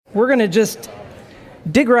We're going to just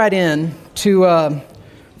dig right in to 1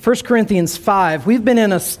 Corinthians 5. We've been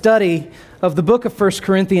in a study of the book of 1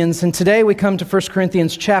 Corinthians, and today we come to 1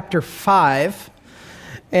 Corinthians chapter 5.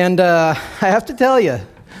 And I have to tell you,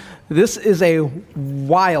 this is a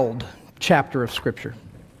wild chapter of Scripture.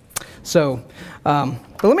 So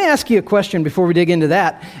let me ask you a question before we dig into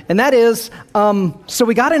that, and that is, so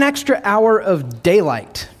we got an extra hour of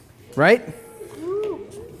daylight, right?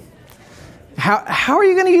 How are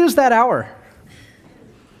you going to use that hour?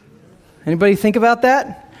 Anybody think about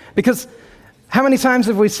that? Because how many times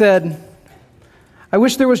have we said, I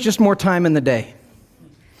wish there was just more time in the day?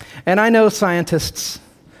 And I know scientists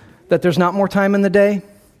that there's not more time in the day,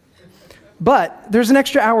 but there's an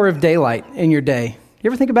extra hour of daylight in your day.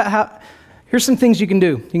 You ever think about how, here's some things you can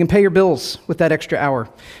do. You can pay your bills with that extra hour.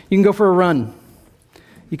 You can go for a run.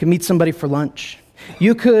 You can meet somebody for lunch.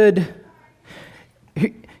 You could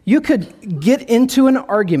get into an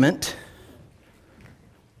argument,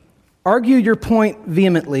 argue your point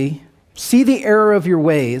vehemently, see the error of your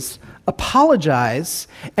ways, apologize,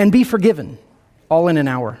 and be forgiven, all in an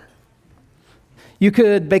hour. You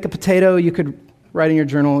could bake a potato, you could write in your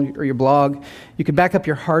journal or your blog, you could back up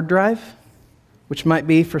your hard drive, which might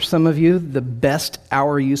be, for some of you, the best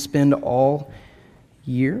hour you spend all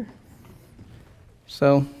year.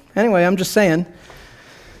 So, anyway, I'm just saying,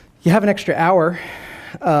 you have an extra hour.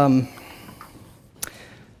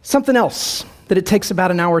 Something else that it takes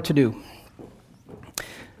about an hour to do.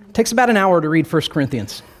 It takes about an hour to read 1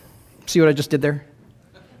 Corinthians. See what I just did there?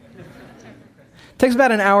 It takes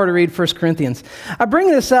about an hour to read 1 Corinthians. I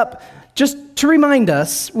bring this up just to remind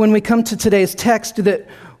us, when we come to today's text, that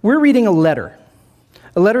we're reading a letter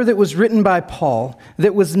that was written by Paul,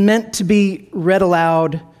 that was meant to be read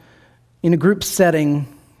aloud in a group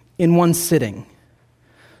setting in one sitting.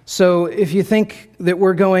 So if you think that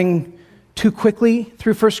we're going too quickly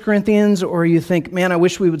through 1 Corinthians, or you think, man, I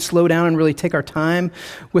wish we would slow down and really take our time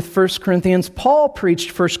with 1 Corinthians, Paul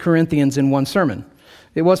preached 1 Corinthians in one sermon.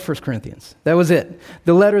 It was 1 Corinthians. That was it.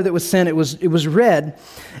 The letter that was sent, it was read.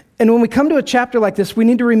 And when we come to a chapter like this, we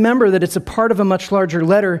need to remember that it's a part of a much larger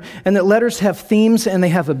letter, and that letters have themes and they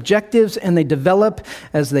have objectives and they develop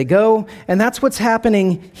as they go. And that's what's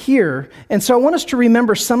happening here. And so I want us to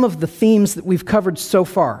remember some of the themes that we've covered so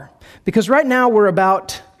far. Because right now we're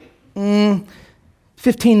about 15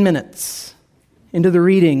 minutes into the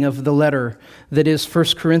reading of the letter that is 1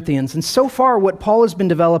 Corinthians. And so far what Paul has been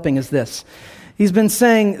developing is this. He's been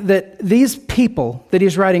saying that these people that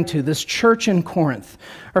he's writing to, this church in Corinth,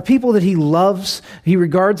 are people that he loves. He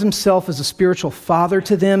regards himself as a spiritual father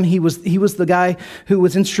to them. He was the guy who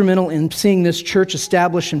was instrumental in seeing this church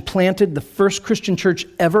established and planted, the first Christian church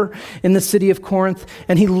ever in the city of Corinth.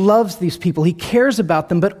 And he loves these people. He cares about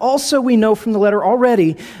them. But also we know from the letter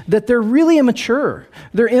already that they're really immature.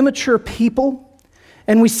 They're immature people.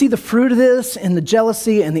 And we see the fruit of this in the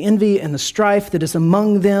jealousy and the envy and the strife that is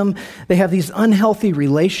among them. They have these unhealthy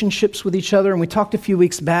relationships with each other. And we talked a few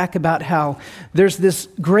weeks back about how there's this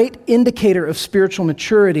great indicator of spiritual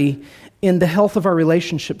maturity in the health of our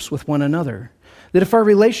relationships with one another. That if our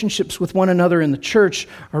relationships with one another in the church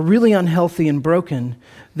are really unhealthy and broken,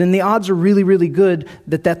 then the odds are really, really good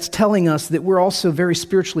that that's telling us that we're also very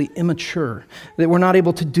spiritually immature, that we're not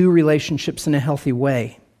able to do relationships in a healthy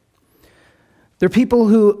way. They're people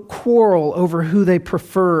who quarrel over who they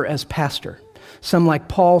prefer as pastor. Some like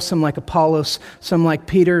Paul, some like Apollos, some like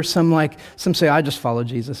Peter, some say, I just follow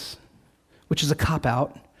Jesus, which is a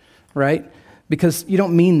cop-out, right? Because you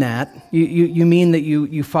don't mean that. You mean that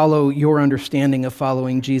you follow your understanding of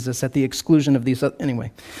following Jesus at the exclusion of these.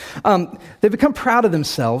 Anyway, they become proud of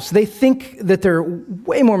themselves. They think that they're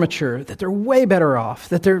way more mature, that they're way better off,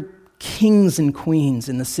 that they're kings and queens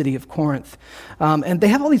in the city of Corinth. And they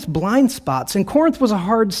have all these blind spots. And Corinth was a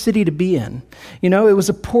hard city to be in. You know, it was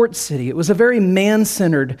a port city. It was a very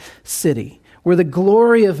man-centered city where the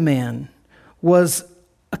glory of man was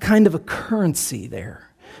a kind of a currency there.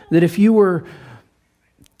 That if you were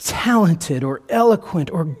talented or eloquent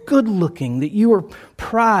or good-looking, that you were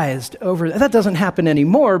prized over. That doesn't happen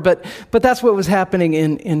anymore, but that's what was happening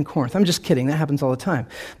in Corinth. I'm just kidding. That happens all the time.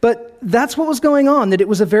 But that's what was going on, that it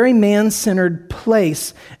was a very man-centered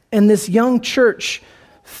place, and this young church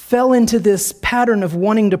fell into this pattern of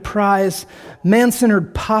wanting to prize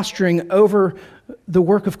man-centered posturing over the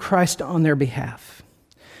work of Christ on their behalf.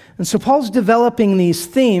 And so Paul's developing these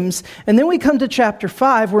themes, and then we come to chapter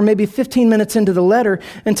 5, we're maybe 15 minutes into the letter,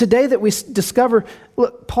 and today that we discover,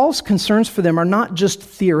 look, Paul's concerns for them are not just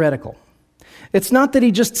theoretical. It's not that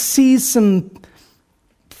he just sees some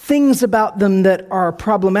things about them that are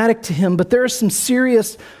problematic to him, but there are some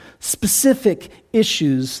serious specific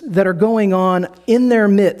issues that are going on in their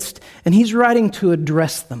midst, and he's writing to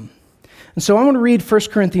address them. And so I'm going to read 1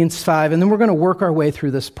 Corinthians 5, and then we're going to work our way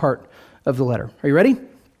through this part of the letter. Are you ready?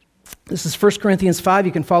 This is 1 Corinthians 5.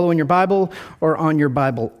 You can follow in your Bible or on your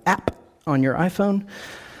Bible app on your iPhone.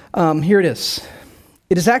 Here it is.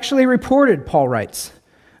 It is actually reported, Paul writes,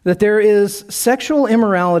 that there is sexual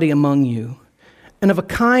immorality among you, and of a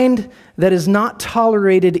kind that is not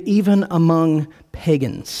tolerated even among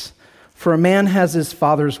pagans. For a man has his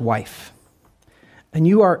father's wife, and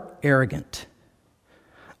you are arrogant.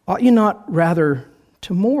 Ought you not rather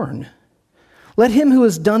to mourn? Let him who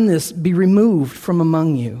has done this be removed from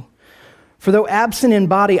among you. For though absent in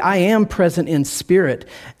body, I am present in spirit,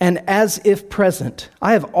 and as if present,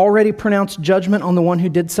 I have already pronounced judgment on the one who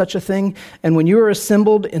did such a thing. And when you are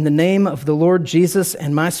assembled in the name of the Lord Jesus,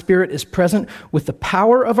 and my spirit is present with the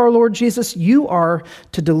power of our Lord Jesus, you are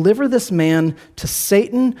to deliver this man to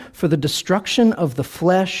Satan for the destruction of the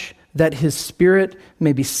flesh, that his spirit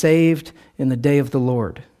may be saved in the day of the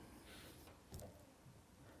Lord.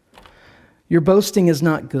 Your boasting is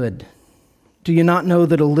not good. Do you not know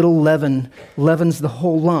that a little leaven leavens the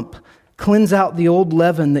whole lump? Cleanse out the old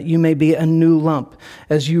leaven that you may be a new lump,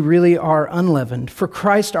 as you really are unleavened. For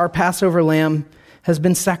Christ, our Passover lamb, has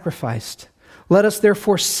been sacrificed. Let us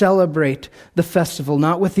therefore celebrate the festival,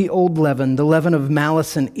 not with the old leaven, the leaven of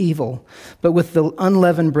malice and evil, but with the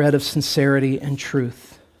unleavened bread of sincerity and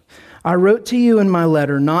truth. I wrote to you in my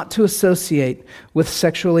letter not to associate with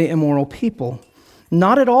sexually immoral people,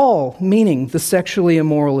 not at all meaning the sexually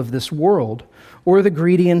immoral of this world, or the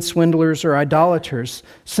greedy and swindlers or idolaters,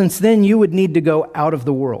 since then you would need to go out of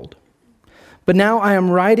the world. But now I am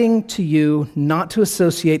writing to you not to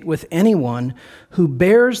associate with anyone who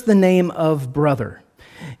bears the name of brother,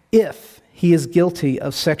 if he is guilty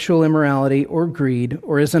of sexual immorality or greed,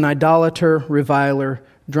 or is an idolater, reviler,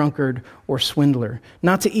 drunkard, or swindler,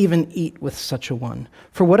 not to even eat with such a one.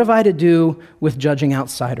 For what have I to do with judging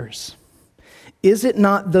outsiders? Is it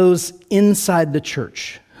not those inside the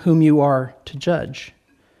church whom you are to judge?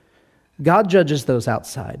 God judges those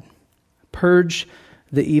outside. Purge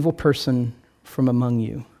the evil person from among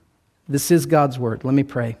you. This is God's word. Let me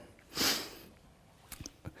pray.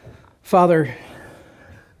 Father,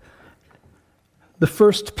 the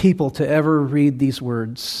first people to ever read these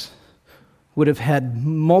words would have had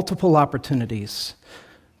multiple opportunities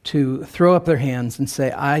to throw up their hands and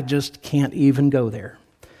say, I just can't even go there.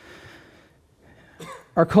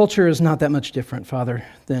 Our culture is not that much different, Father,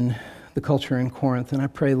 than the culture in Corinth. And I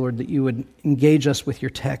pray, Lord, that you would engage us with your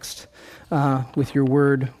text, with your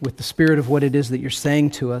word, with the spirit of what it is that you're saying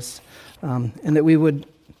to us, and that we would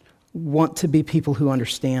want to be people who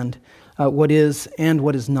understand what is and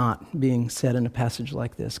what is not being said in a passage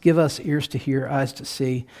like this. Give us ears to hear, eyes to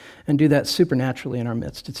see, and do that supernaturally in our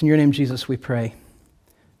midst. It's in your name, Jesus, we pray.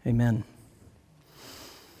 Amen.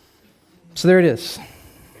 So there it is.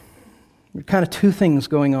 There are kind of two things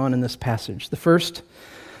going on in this passage. The first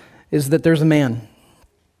is that there's a man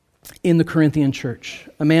in the Corinthian church,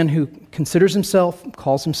 a man who considers himself,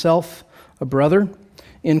 calls himself a brother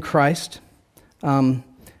in Christ, a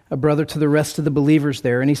brother to the rest of the believers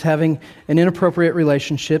there, and he's having an inappropriate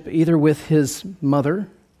relationship either with his mother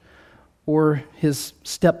or his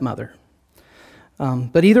stepmother.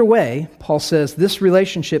 But either way, Paul says this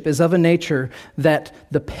relationship is of a nature that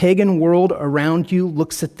the pagan world around you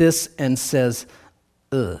looks at this and says,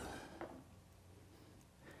 ugh.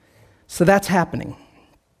 So that's happening.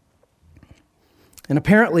 And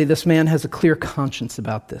apparently this man has a clear conscience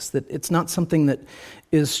about this, that it's not something that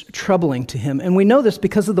is troubling to him. And we know this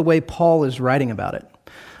because of the way Paul is writing about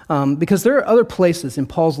it. Because there are other places in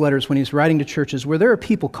Paul's letters when he's writing to churches where there are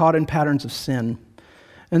people caught in patterns of sin,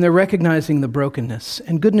 and they're recognizing the brokenness.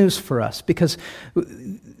 And good news for us, because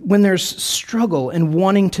when there's struggle and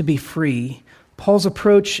wanting to be free, Paul's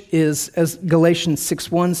approach is, as Galatians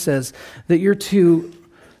 6:1 says, that you're to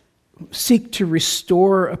seek to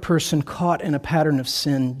restore a person caught in a pattern of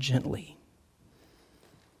sin gently.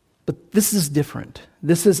 But this is different.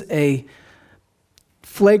 This is a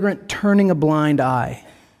flagrant turning a blind eye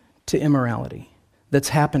to immorality that's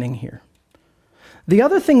happening here. The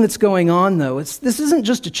other thing that's going on, though, is this isn't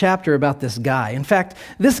just a chapter about this guy. In fact,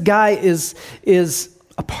 this guy is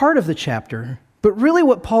a part of the chapter, but really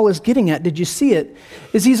what Paul is getting at, did you see it,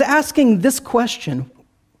 is he's asking this question: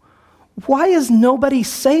 why is nobody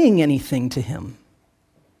saying anything to him?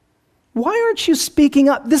 Why aren't you speaking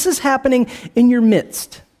up? This is happening in your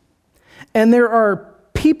midst. And there are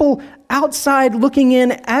people outside looking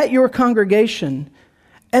in at your congregation,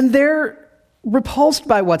 and they're repulsed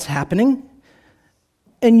by what's happening.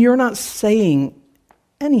 And you're not saying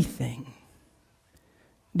anything.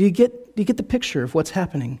 Do you get the picture of what's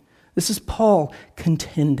happening? This is Paul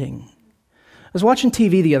contending. I was watching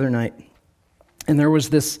TV the other night, and there was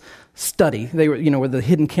this study. They were, with the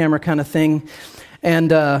hidden camera kind of thing,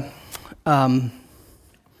 and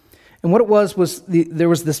what it was there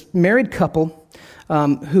was this married couple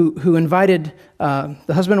who invited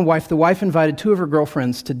the husband and wife. The wife invited two of her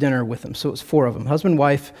girlfriends to dinner with them, so it was four of them: husband,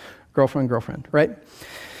 wife, girlfriend, right?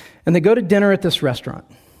 And they go to dinner at this restaurant,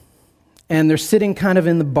 and they're sitting kind of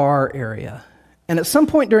in the bar area. And at some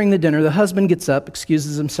point during the dinner, the husband gets up,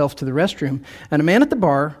 excuses himself to the restroom, and a man at the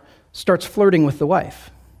bar starts flirting with the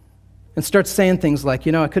wife and starts saying things like,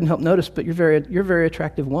 I couldn't help notice, but you're a very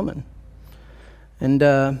attractive woman.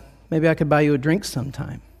 And maybe I could buy you a drink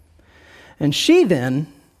sometime. And she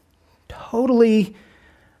then totally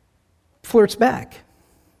flirts back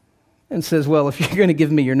and says, well, if you're going to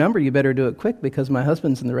give me your number, you better do it quick because my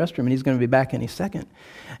husband's in the restroom and he's going to be back any second.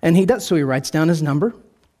 And he does, so he writes down his number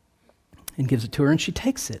and gives it to her, and she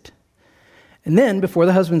takes it. And then, before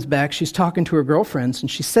the husband's back, she's talking to her girlfriends, and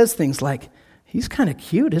she says things like, he's kind of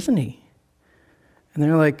cute, isn't he? And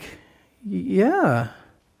they're like, yeah,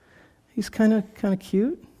 he's kind of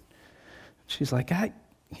cute. She's like, as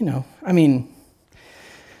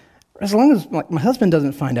long as my husband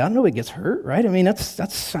doesn't find out, nobody gets hurt, right? I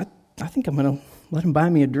think I'm going to let him buy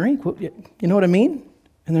me a drink. You know what I mean?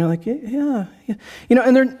 And they're like, yeah.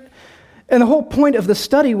 And the whole point of the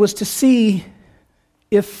study was to see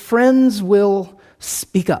if friends will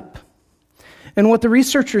speak up. And what the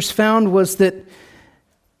researchers found was that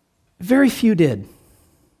very few did.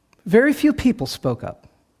 Very few people spoke up.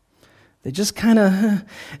 They just kind of,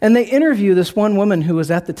 and they interview this one woman who was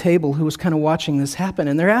at the table who was kind of watching this happen,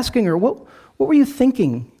 and they're asking her, what were you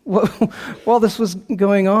thinking while this was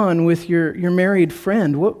going on with your married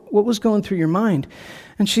friend? What was going through your mind?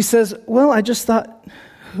 And she says, well, I just thought,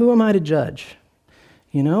 who am I to judge?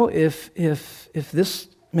 If this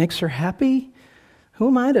makes her happy, who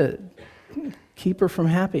am I to keep her from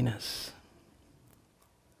happiness?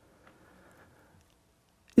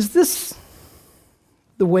 Is this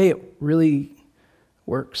the way it really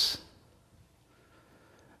works?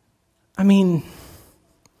 We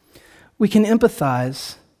can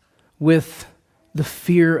empathize with the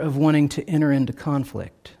fear of wanting to enter into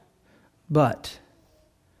conflict, but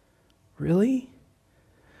really?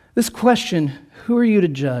 This question, who are you to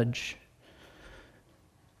judge,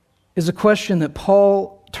 is a question that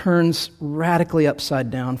Paul turns radically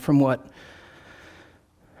upside down from what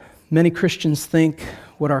many Christians think,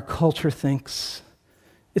 what our culture thinks.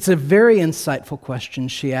 It's a very insightful question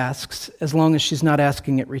she asks, as long as she's not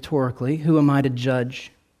asking it rhetorically. Who am I to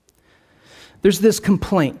judge? There's this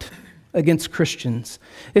complaint against Christians.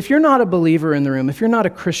 If you're not a believer in the room, if you're not a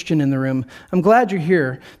Christian in the room, I'm glad you're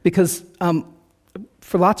here because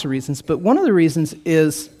for lots of reasons, but one of the reasons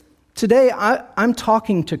is today I'm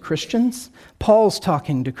talking to Christians. Paul's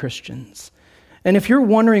talking to Christians. And if you're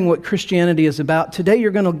wondering what Christianity is about, today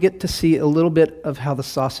you're going to get to see a little bit of how the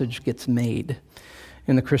sausage gets made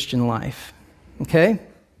in the Christian life. Okay?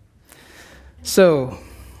 So,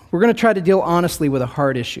 we're going to try to deal honestly with a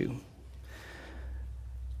hard issue.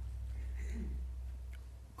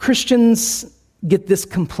 Christians get this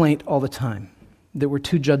complaint all the time, that we're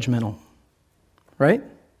too judgmental. Right?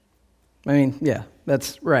 Yeah,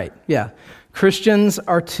 that's right. Yeah. Christians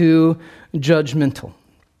are too judgmental.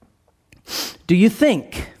 Do you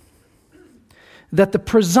think that the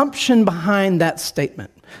presumption behind that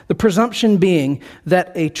statement, the presumption being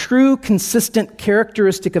that a true, consistent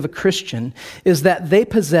characteristic of a Christian is that they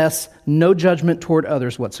possess no judgment toward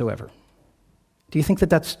others whatsoever? Do you think that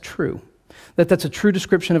that's true? That that's a true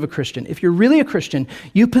description of a Christian? If you're really a Christian,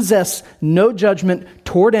 you possess no judgment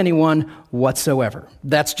toward anyone whatsoever.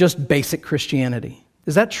 That's just basic Christianity.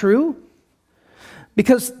 Is that true?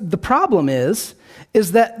 Because the problem is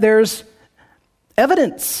that there's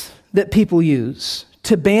evidence that people use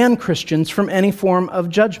to ban Christians from any form of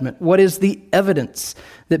judgment. What is the evidence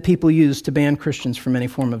that people use to ban Christians from any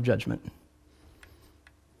form of judgment?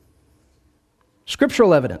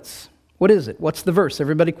 Scriptural evidence. What is it? What's the verse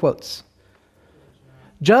everybody quotes?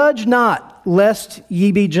 Judge not, lest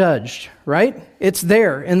ye be judged, right? It's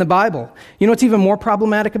there in the Bible. You know what's even more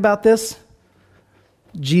problematic about this?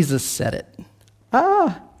 Jesus said it.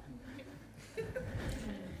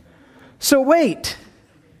 So wait.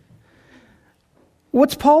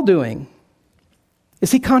 What's Paul doing?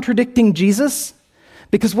 Is he contradicting Jesus?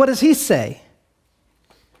 Because what does he say?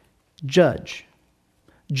 Judge.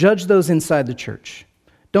 Judge those inside the church.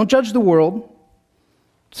 Don't judge the world.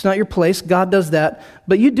 It's not your place. God does that.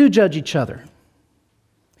 But you do judge each other.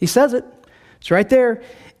 He says it. It's right there.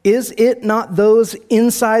 Is it not those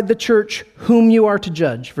inside the church whom you are to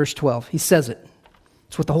judge? Verse 12. He says it.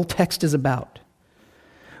 It's what the whole text is about.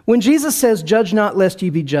 When Jesus says, judge not lest ye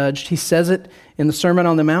be judged, he says it in the Sermon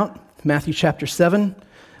on the Mount, Matthew chapter 7.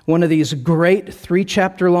 One of these great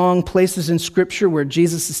 3-chapter long places in Scripture where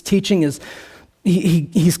Jesus' teaching is,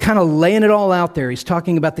 he's kind of laying it all out there. He's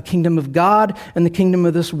talking about the kingdom of God and the kingdom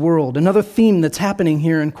of this world. Another theme that's happening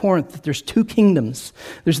here in Corinth, that there's 2 kingdoms.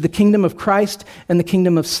 There's the kingdom of Christ and the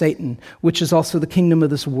kingdom of Satan, which is also the kingdom of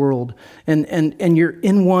this world. And you're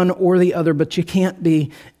in one or the other, but you can't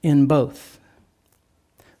be in both.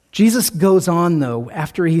 Jesus goes on, though,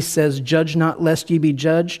 after he says, judge not lest ye be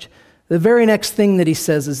judged. The very next thing that he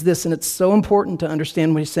says is this, and it's so important to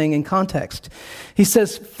understand what he's saying in context. He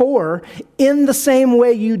says, for in the same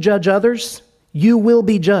way you judge others, you will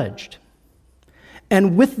be judged.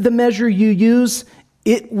 And with the measure you use,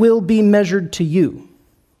 it will be measured to you.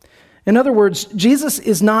 In other words, Jesus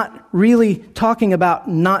is not really talking about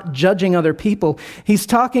not judging other people. He's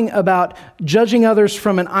talking about judging others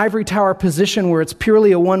from an ivory tower position where it's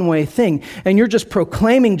purely a one-way thing. And you're just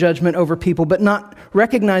proclaiming judgment over people, but not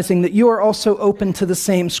recognizing that you are also open to the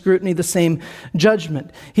same scrutiny, the same judgment.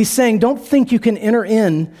 He's saying, don't think you can enter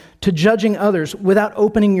in to judging others without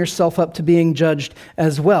opening yourself up to being judged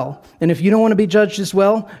as well. And if you don't want to be judged as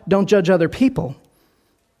well, don't judge other people.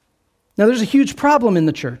 Now, there's a huge problem in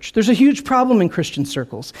the church. There's a huge problem in Christian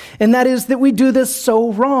circles, and that is that we do this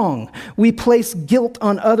so wrong. We place guilt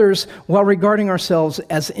on others while regarding ourselves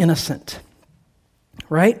as innocent,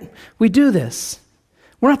 right? We do this.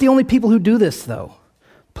 We're not the only people who do this, though.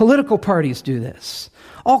 Political parties do this.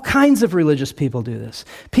 All kinds of religious people do this.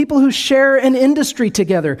 People who share an industry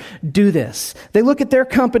together do this. They look at their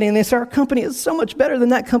company and they say, our company is so much better than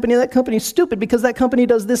that company. That company is stupid because that company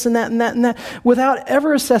does this and that and that and that, without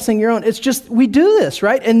ever assessing your own. It's just, we do this,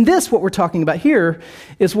 right? And this, what we're talking about here,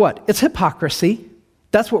 is what? It's hypocrisy.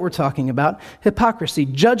 That's what we're talking about. Hypocrisy.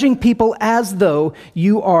 Judging people as though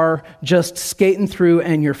you are just skating through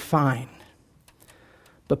and you're fine.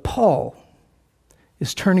 But Paul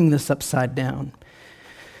is turning this upside down.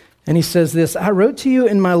 And he says this, I wrote to you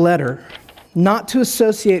in my letter not to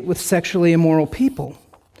associate with sexually immoral people.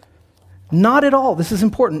 Not at all, this is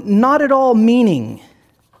important, not at all meaning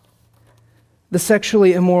the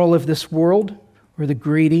sexually immoral of this world, or the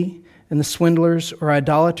greedy, and the swindlers, or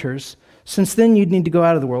idolaters, since then you'd need to go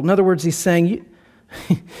out of the world. In other words, he's saying,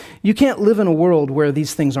 you can't live in a world where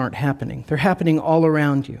these things aren't happening. They're happening all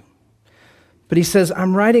around you. But he says,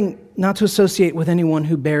 I'm writing not to associate with anyone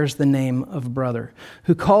who bears the name of brother,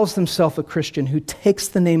 who calls himself a Christian, who takes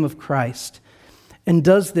the name of Christ, and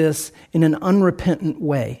does this in an unrepentant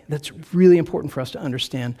way. That's really important for us to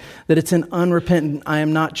understand, that it's an unrepentant, I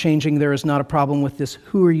am not changing, there is not a problem with this,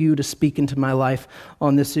 who are you to speak into my life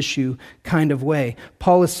on this issue kind of way.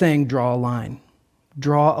 Paul is saying, draw a line.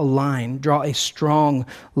 Draw a line. Draw a strong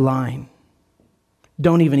line.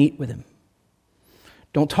 Don't even eat with him.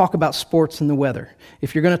 Don't talk about sports and the weather.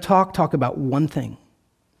 If you're going to talk about one thing.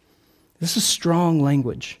 This is strong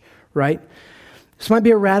language, right? This might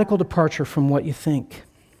be a radical departure from what you think.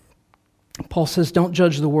 Paul says, don't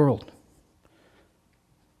judge the world.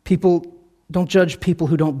 Don't judge people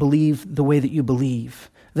who don't believe the way that you believe.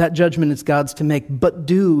 That judgment is God's to make, but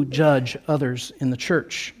do judge others in the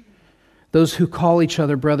church. Those who call each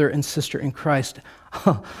other brother and sister in Christ.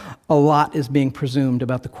 A lot is being presumed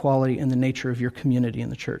about the quality and the nature of your community in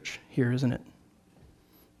the church here, isn't it?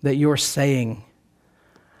 That you're saying,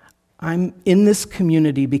 I'm in this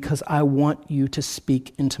community because I want you to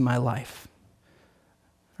speak into my life.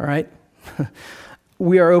 All right?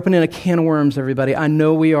 We are opening a can of worms, everybody. I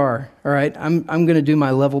know we are. All right? I'm going to do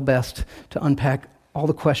my level best to unpack all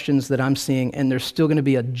the questions that I'm seeing, and there's still going to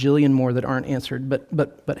be a jillion more that aren't answered,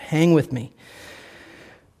 but hang with me.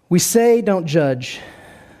 We say don't judge,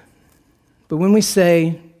 but when we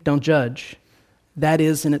say don't judge, that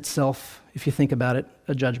is in itself, if you think about it,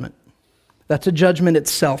 a judgment. That's a judgment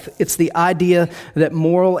itself. It's the idea that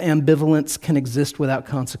moral ambivalence can exist without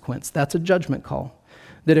consequence. That's a judgment call.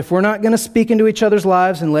 That if we're not going to speak into each other's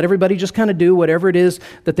lives and let everybody just kind of do whatever it is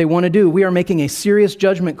that they want to do, we are making a serious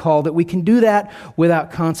judgment call that we can do that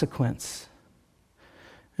without consequence.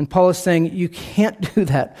 And Paul is saying you can't do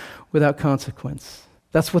that without consequence.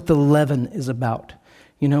 That's what the leaven is about.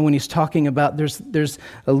 You know, when he's talking about there's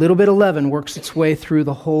a little bit of leaven works its way through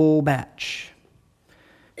the whole batch.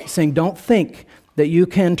 He's saying don't think that you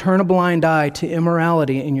can turn a blind eye to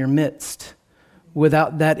immorality in your midst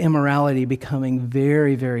without that immorality becoming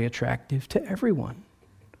very, very attractive to everyone.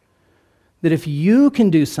 That if you can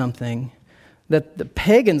do something that the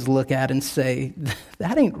pagans look at and say,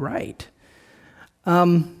 that ain't right,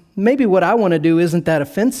 maybe what I want to do isn't that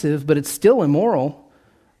offensive, but it's still immoral.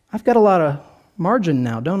 I've got a lot of margin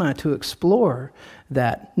now, don't I, to explore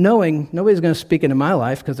that, knowing nobody's going to speak into my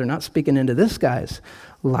life because they're not speaking into this guy's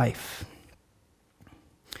life.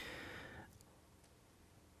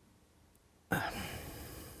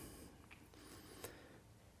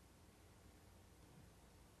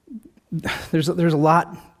 There's a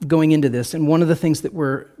lot going into this, and one of the things that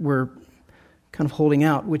we're kind of holding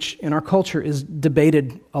out, which in our culture is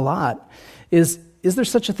debated a lot, is there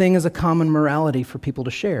such a thing as a common morality for people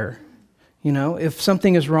to share? You know, if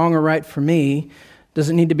something is wrong or right for me, does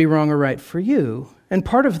it need to be wrong or right for you? And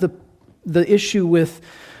part of the issue with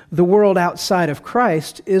the world outside of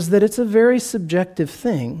Christ is that it's a very subjective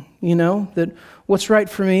thing, you know, that what's right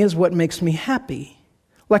for me is what makes me happy.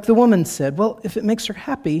 Like the woman said, well, if it makes her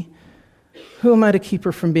happy, who am I to keep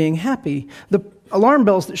her from being happy? The alarm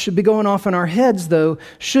bells that should be going off in our heads, though,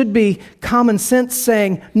 should be common sense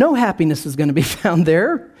saying, no happiness is going to be found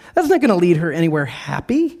there. That's not going to lead her anywhere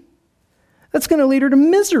happy. That's going to lead her to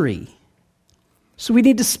misery. So we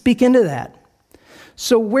need to speak into that.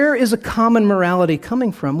 So where is a common morality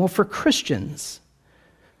coming from? Well, for Christians,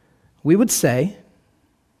 we would say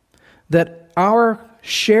that our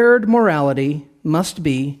shared morality must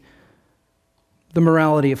be the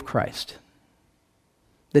morality of Christ.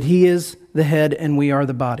 That he is the head and we are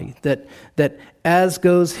the body. That as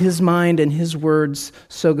goes his mind and his words,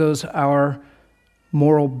 so goes our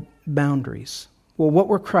moral boundaries. Well, what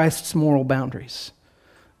were Christ's moral boundaries?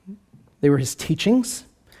 They were his teachings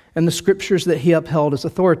and the scriptures that he upheld as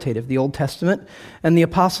authoritative, the Old Testament and the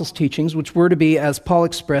apostles' teachings, which were to be, as Paul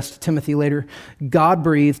expressed to Timothy later,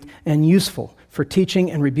 God-breathed and useful for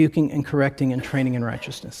teaching and rebuking and correcting and training in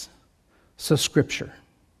righteousness. So Scripture.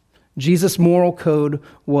 Jesus' moral code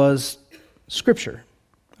was Scripture,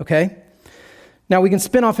 okay? Now we can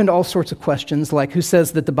spin off into all sorts of questions, like who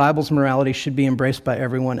says that the Bible's morality should be embraced by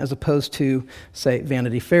everyone as opposed to, say,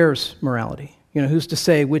 Vanity Fair's morality? You know, who's to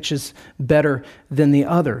say which is better than the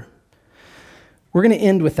other? We're going to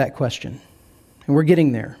end with that question, and we're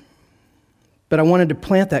getting there. But I wanted to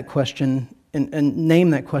plant that question and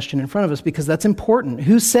name that question in front of us because that's important.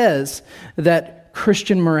 Who says that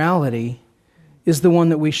Christian morality is the one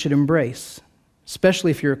that we should embrace,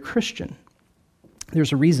 especially if you're a Christian?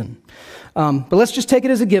 There's a reason. But let's just take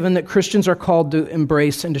it as a given that Christians are called to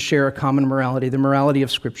embrace and to share a common morality, the morality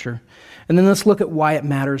of Scripture. And then let's look at why it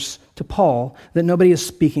matters to Paul that nobody is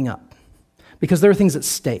speaking up. Because there are things at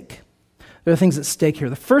stake. There are things at stake here.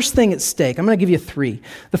 The first thing at stake, I'm going to give you three.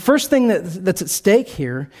 The first thing that's at stake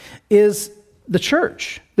here is the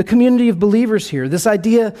church, the community of believers here. This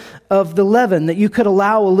idea of the leaven, that you could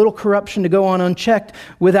allow a little corruption to go on unchecked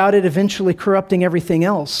without it eventually corrupting everything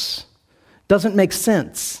else, doesn't make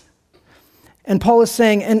sense. And Paul is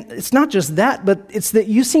saying, and it's not just that, but it's that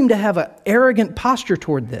you seem to have an arrogant posture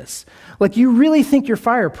toward this. Like you really think you're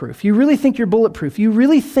fireproof. You really think you're bulletproof. You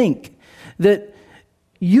really think that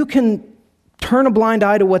you can turn a blind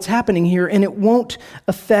eye to what's happening here and it won't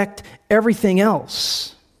affect everything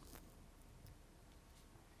else.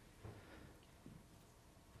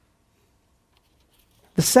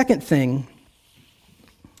 The second thing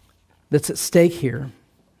that's at stake here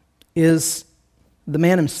is the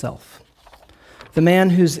man himself. The man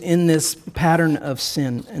who's in this pattern of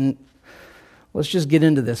sin. And let's just get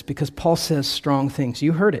into this because Paul says strong things.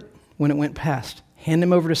 You heard it when it went past. Hand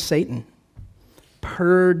him over to Satan.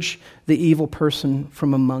 Purge the evil person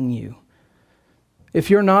from among you. If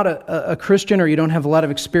you're not a Christian or you don't have a lot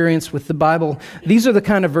of experience with the Bible, these are the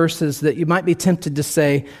kind of verses that you might be tempted to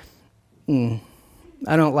say,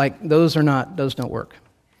 I don't like, those don't work.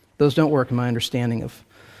 Those don't work in my understanding of,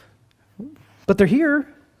 but they're here.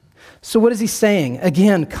 So what is he saying?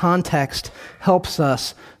 Again, context helps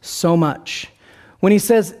us so much. When he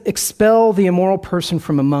says, expel the immoral person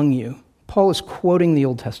from among you, Paul is quoting the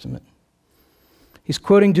Old Testament. He's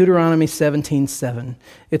quoting Deuteronomy 17:7.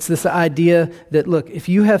 It's this idea that, look, if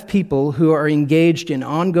you have people who are engaged in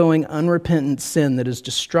ongoing, unrepentant sin that is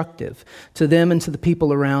destructive to them and to the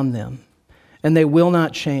people around them, and they will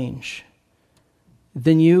not change,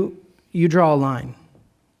 then you draw a line.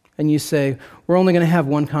 And you say, we're only going to have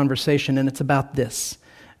one conversation, and it's about this.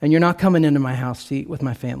 And you're not coming into my house to eat with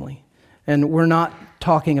my family. And we're not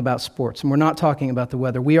talking about sports, and we're not talking about the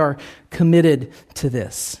weather. We are committed to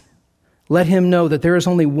this. Let him know that there is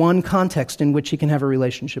only one context in which he can have a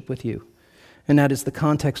relationship with you, and that is the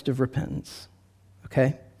context of repentance.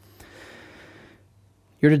 Okay?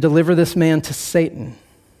 You're to deliver this man to Satan.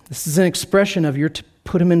 This is an expression of you're to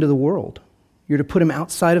put him into the world. You're to put him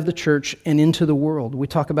outside of the church and into the world. We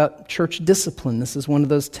talk about church discipline. This is one of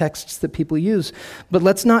those texts that people use. But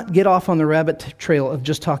let's not get off on the rabbit trail of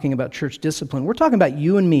just talking about church discipline. We're talking about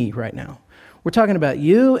you and me right now. We're talking about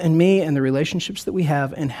you and me and the relationships that we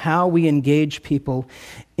have and how we engage people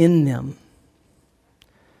in them.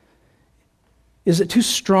 Is it too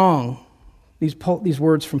strong, these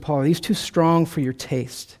words from Paul, are these too strong for your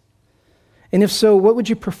taste? And if so, what would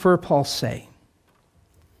you prefer Paul say?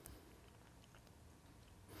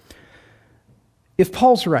 If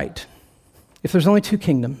Paul's right, if there's only two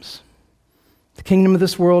kingdoms, the kingdom of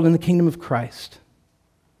this world and the kingdom of Christ,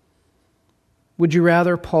 would you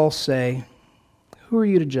rather Paul say, who are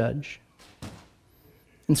you to judge?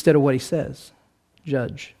 Instead of what he says,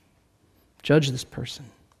 judge. Judge this person.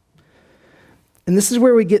 And this is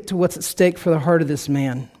where we get to what's at stake for the heart of this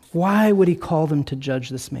man. Why would he call them to judge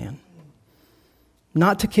this man?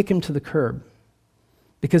 Not to kick him to the curb.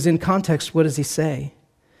 Because in context, what does he say?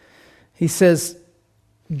 He says,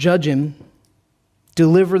 judge him,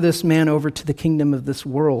 deliver this man over to the kingdom of this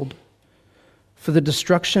world. For the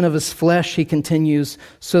destruction of his flesh, he continues,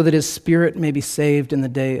 so that his spirit may be saved in the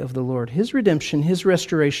day of the Lord. His redemption, his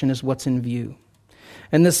restoration is what's in view.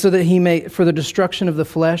 And this so that he may, for the destruction of the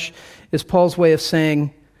flesh, is Paul's way of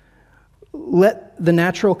saying, let the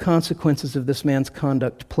natural consequences of this man's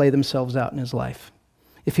conduct play themselves out in his life.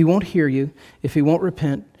 If he won't hear you, if he won't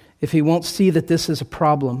repent, if he won't see that this is a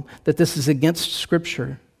problem, that this is against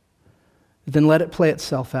Scripture, then let it play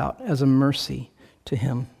itself out as a mercy to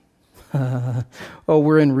him. Oh,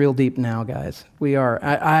 we're in real deep now, guys. We are.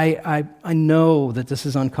 I know that this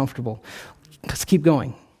is uncomfortable. Let's keep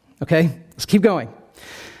going, okay? Let's keep going.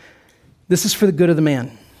 This is for the good of the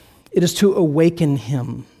man. It is to awaken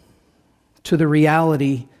him to the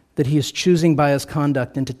reality that he is choosing by his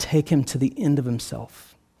conduct and to take him to the end of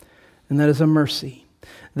himself. And that is a mercy.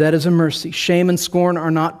 That is a mercy. Shame and scorn are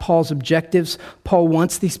not Paul's objectives. Paul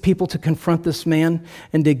wants these people to confront this man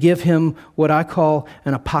and to give him what I call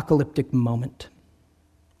an apocalyptic moment.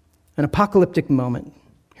 An apocalyptic moment.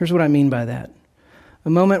 Here's what I mean by that. A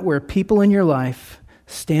moment where people in your life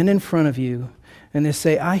stand in front of you and they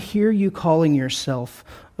say, I hear you calling yourself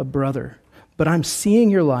a brother, but I'm seeing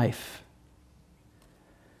your life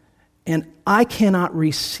and I cannot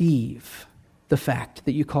receive the fact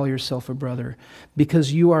that you call yourself a brother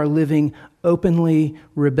because you are living openly,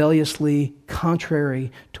 rebelliously, contrary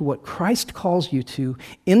to what Christ calls you to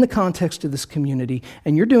in the context of this community,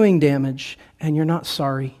 and you're doing damage, and you're not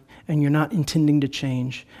sorry, and you're not intending to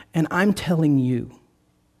change. And I'm telling you,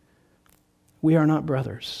 we are not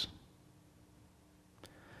brothers.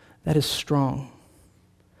 That is strong.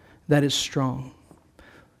 That is strong.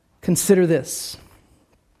 Consider this.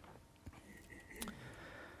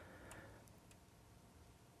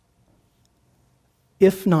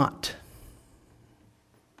 If not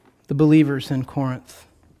the believers in Corinth,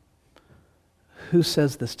 who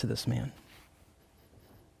says this to this man?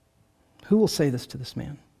 Who will say this to this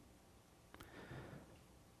man?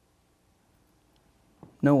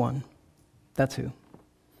 No one. That's who.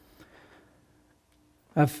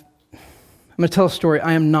 I'm going to tell a story.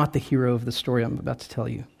 I am not the hero of the story I'm about to tell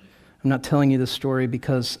you. I'm not telling you this story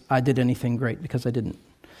because I did anything great, because I didn't.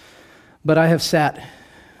 But I have sat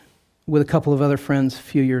with a couple of other friends a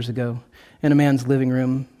few years ago in a man's living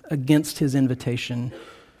room against his invitation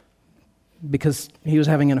because he was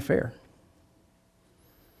having an affair.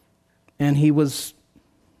 And he was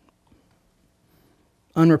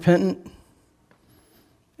unrepentant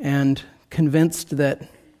and convinced that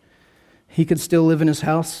he could still live in his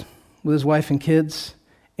house with his wife and kids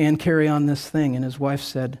and carry on this thing. And his wife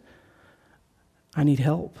said, I need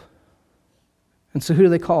help. And so who do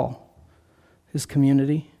they call? His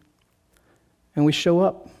community. And we show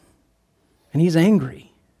up, and he's angry.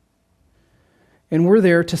 And we're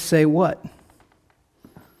there to say what?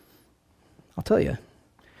 I'll tell you.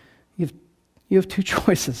 You have two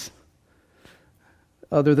choices,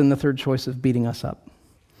 other than the third choice of beating us up.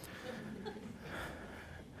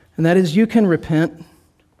 And that is, you can repent,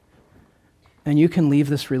 and you can leave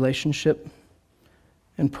this relationship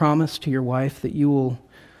and promise to your wife that you will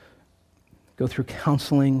go through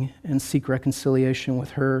counseling and seek reconciliation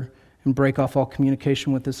with her and break off all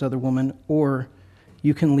communication with this other woman, or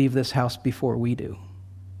you can leave this house before we do.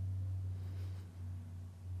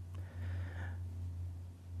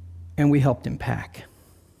 And we helped him pack.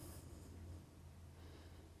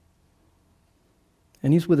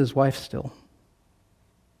 And he's with his wife still.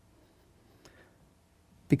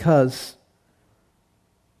 Because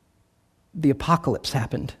the apocalypse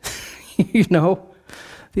happened. You know,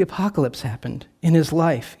 the apocalypse happened in his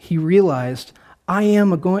life. He realized,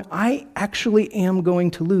 I actually am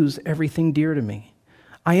going to lose everything dear to me.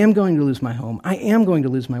 I am going to lose my home. I am going to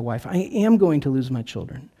lose my wife. I am going to lose my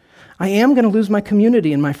children. I am going to lose my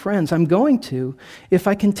community and my friends. I'm going to if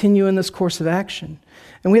I continue in this course of action.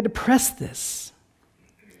 And we had to press this.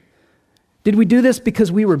 Did we do this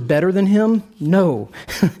because we were better than him? No.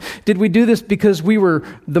 Did we do this because we were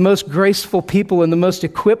the most graceful people and the most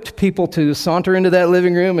equipped people to saunter into that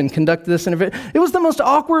living room and conduct this interview? It was the most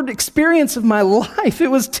awkward experience of my life. It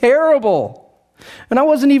was terrible. And I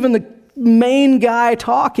wasn't even the main guy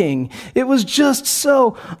talking. It was just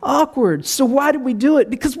so awkward. So why did we do it?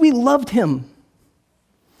 Because we loved him.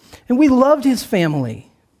 And we loved his family.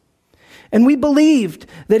 And we believed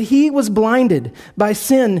that he was blinded by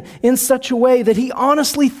sin in such a way that he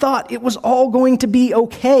honestly thought it was all going to be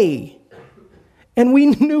okay. And we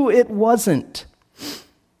knew it wasn't.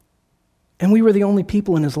 And we were the only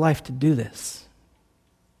people in his life to do this.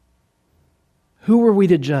 Who were we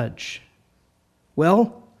to judge?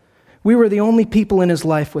 Well, we were the only people in his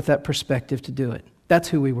life with that perspective to do it. That's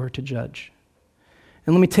who we were to judge.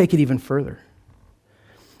 And let me take it even further.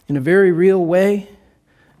 In a very real way,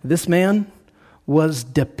 this man was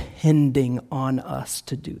depending on us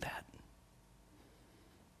to do that.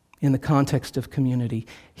 In the context of community,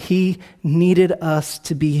 he needed us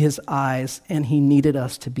to be his eyes, and he needed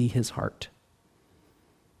us to be his heart.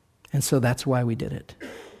 And so that's why we did it.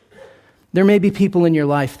 There may be people in your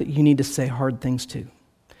life that you need to say hard things to.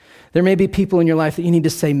 There may be people in your life that you need to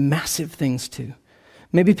say massive things to.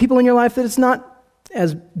 Maybe people in your life that it's not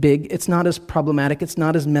as big, it's not as problematic, it's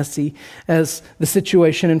not as messy as the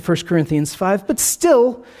situation in 1 Corinthians 5, but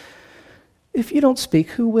still, if you don't speak,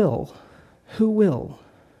 who will? Who will?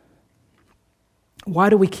 Why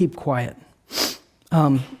do we keep quiet?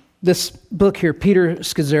 This book here, Peter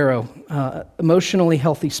Scazzero, Emotionally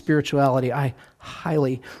Healthy Spirituality, I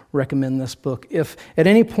highly recommend this book. If at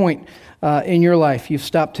any point in your life you've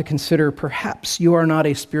stopped to consider perhaps you are not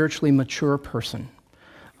a spiritually mature person,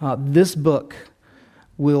 this book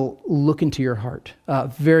will look into your heart.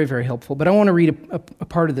 Very, very helpful. But I want to read a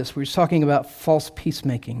part of this where he's talking about false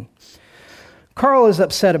peacemaking. Carl is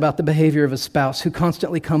upset about the behavior of his spouse who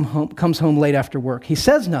constantly comes home late after work. He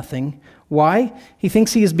says nothing. Why? He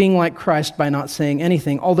thinks he is being like Christ by not saying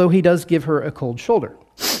anything, although he does give her a cold shoulder.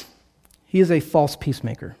 He is a false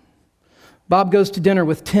peacemaker. Bob goes to dinner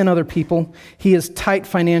with 10 other people. He is tight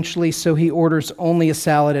financially, so he orders only a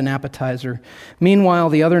salad and appetizer. Meanwhile,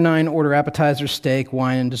 the other 9 order appetizer, steak,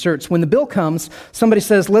 wine, and desserts. When the bill comes, somebody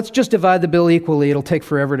says, let's just divide the bill equally. It'll take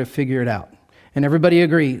forever to figure it out. And everybody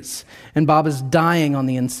agrees. And Bob is dying on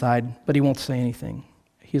the inside, but he won't say anything.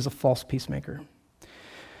 He is a false peacemaker.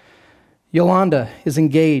 Yolanda is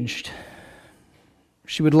engaged.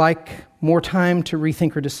 She would like more time to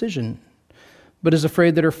rethink her decision, but is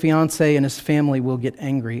afraid that her fiancé and his family will get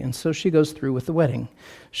angry, and so she goes through with the wedding.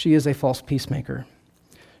 She is a false peacemaker.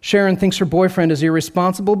 Sharon thinks her boyfriend is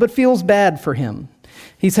irresponsible, but feels bad for him.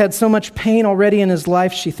 He's had so much pain already in his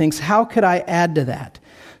life, she thinks, how could I add to that?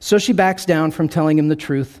 So she backs down from telling him the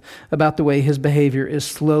truth about the way his behavior is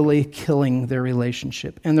slowly killing their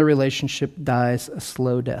relationship, and the relationship dies a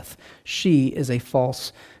slow death. She is a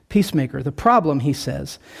false peacemaker. The problem, he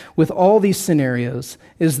says, with all these scenarios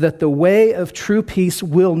is that the way of true peace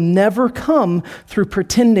will never come through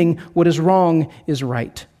pretending what is wrong is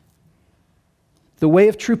right. The way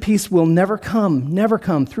of true peace will never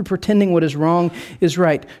come through pretending what is wrong is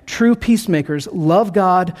right. True peacemakers love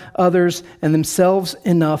God, others, and themselves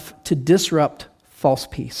enough to disrupt false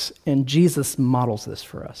peace. And Jesus models this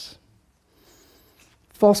for us.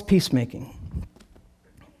 False peacemaking.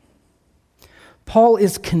 Paul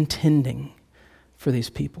is contending for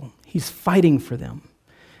these people. He's fighting for them.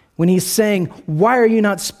 When he's saying, why are you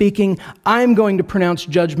not speaking? I'm going to pronounce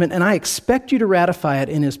judgment, and I expect you to ratify it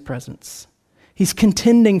in his presence. He's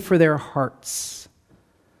contending for their hearts.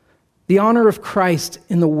 The honor of Christ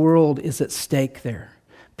in the world is at stake there.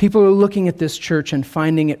 People are looking at this church and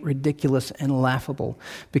finding it ridiculous and laughable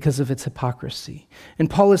because of its hypocrisy. And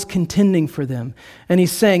Paul is contending for them. And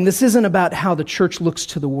he's saying, this isn't about how the church looks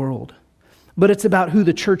to the world, but it's about who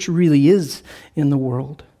the church really is in the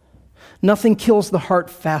world. Nothing kills the heart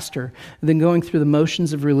faster than going through the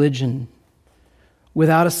motions of religion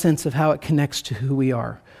without a sense of how it connects to who we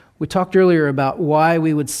are. We talked earlier about why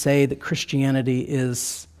we would say that Christianity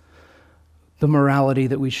is the morality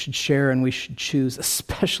that we should share and we should choose,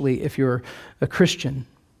 especially if you're a Christian.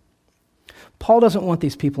 Paul doesn't want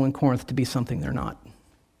these people in Corinth to be something they're not.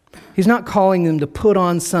 He's not calling them to put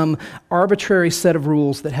on some arbitrary set of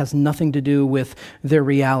rules that has nothing to do with their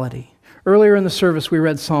reality. Earlier in the service, we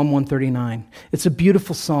read Psalm 139. It's a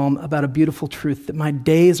beautiful psalm about a beautiful truth, that my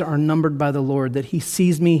days are numbered by the Lord, that he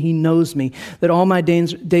sees me, he knows me, that all my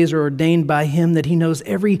days are ordained by him, that he knows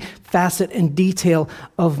every facet and detail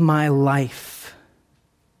of my life.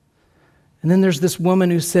 And then there's this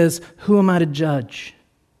woman who says, who am I to judge?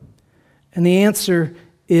 And the answer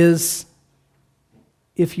is,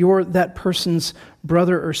 if you're that person's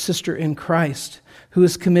brother or sister in Christ who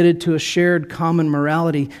is committed to a shared common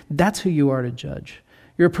morality, that's who you are to judge.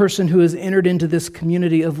 You're a person who has entered into this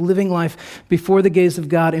community of living life before the gaze of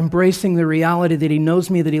God, embracing the reality that he knows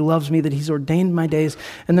me, that he loves me, that he's ordained my days,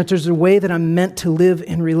 and that there's a way that I'm meant to live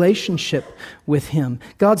in relationship with him.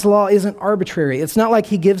 God's law isn't arbitrary. It's not like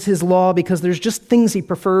he gives his law because there's just things he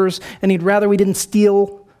prefers and he'd rather we didn't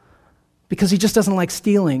steal because he just doesn't like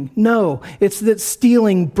stealing. No, it's that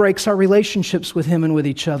stealing breaks our relationships with him and with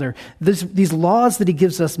each other. These laws that he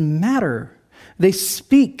gives us matter. They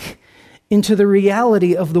speak into the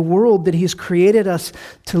reality of the world that he's created us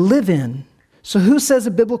to live in. So who says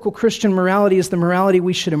a biblical Christian morality is the morality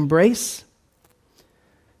we should embrace?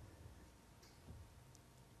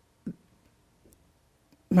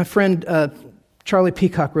 My friend Charlie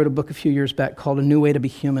Peacock wrote a book a few years back called A New Way to Be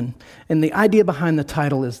Human. And the idea behind the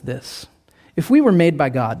title is this. If we were made by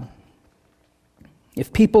God,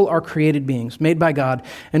 if people are created beings made by God,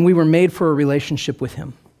 and we were made for a relationship with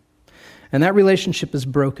him, and that relationship is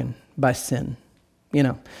broken by sin,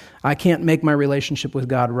 I can't make my relationship with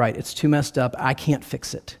God right. It's too messed up. I can't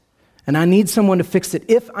fix it. And I need someone to fix it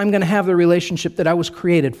if I'm going to have the relationship that I was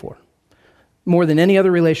created for, more than any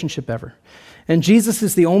other relationship ever. And Jesus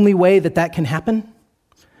is the only way that can happen.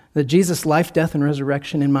 That Jesus' life, death, and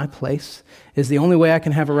resurrection in my place is the only way I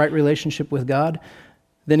can have a right relationship with God.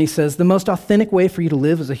 Then he says, the most authentic way for you to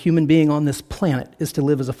live as a human being on this planet is to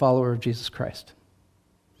live as a follower of Jesus Christ.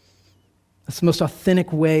 That's the most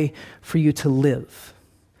authentic way for you to live.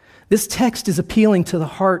 This text is appealing to the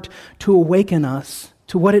heart to awaken us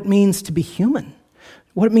to what it means to be human,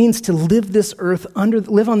 what it means to live on this earth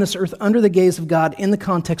under the gaze of God in the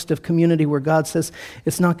context of community where God says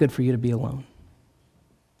it's not good for you to be alone.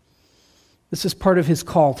 This is part of his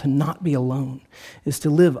call to not be alone, is to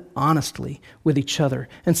live honestly with each other.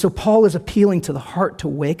 And so Paul is appealing to the heart to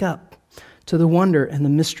wake up to the wonder and the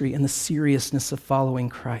mystery and the seriousness of following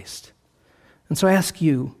Christ. And so I ask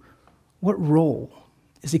you, what role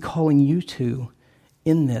is he calling you to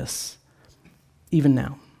in this, even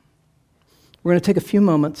now? We're going to take a few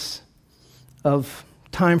moments of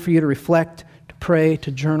time for you to reflect, to pray,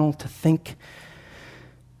 to journal, to think.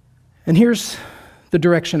 And here's the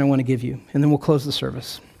direction I want to give you, and then we'll close the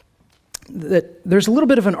service. That there's a little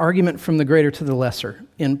bit of an argument from the greater to the lesser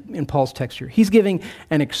in Paul's text here. He's giving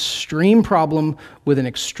an extreme problem with an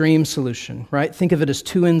extreme solution, right? Think of it as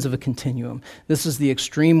two ends of a continuum. This is the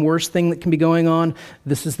extreme worst thing that can be going on.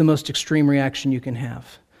 This is the most extreme reaction you can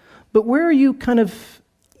have. But where are you kind of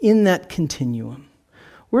in that continuum?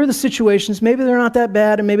 Where are the situations? Maybe they're not that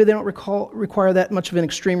bad, and maybe they don't require that much of an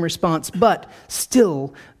extreme response, but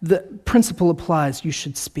still, the principle applies. You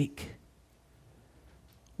should speak.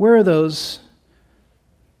 Where are those?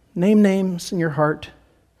 Name names in your heart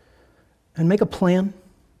and make a plan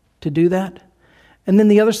to do that. And then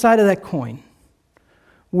the other side of that coin,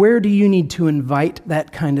 where do you need to invite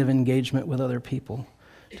that kind of engagement with other people?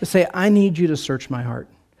 To say, I need you to search my heart.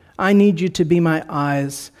 I need you to be my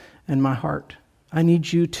eyes and my heart. I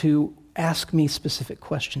need you to ask me specific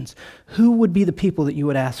questions. Who would be the people that you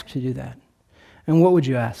would ask to do that? And what would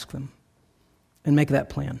you ask them? And make that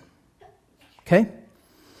plan. Okay?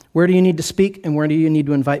 Where do you need to speak, and where do you need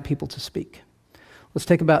to invite people to speak? Let's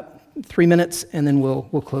take about 3 minutes, and then we'll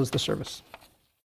close the service.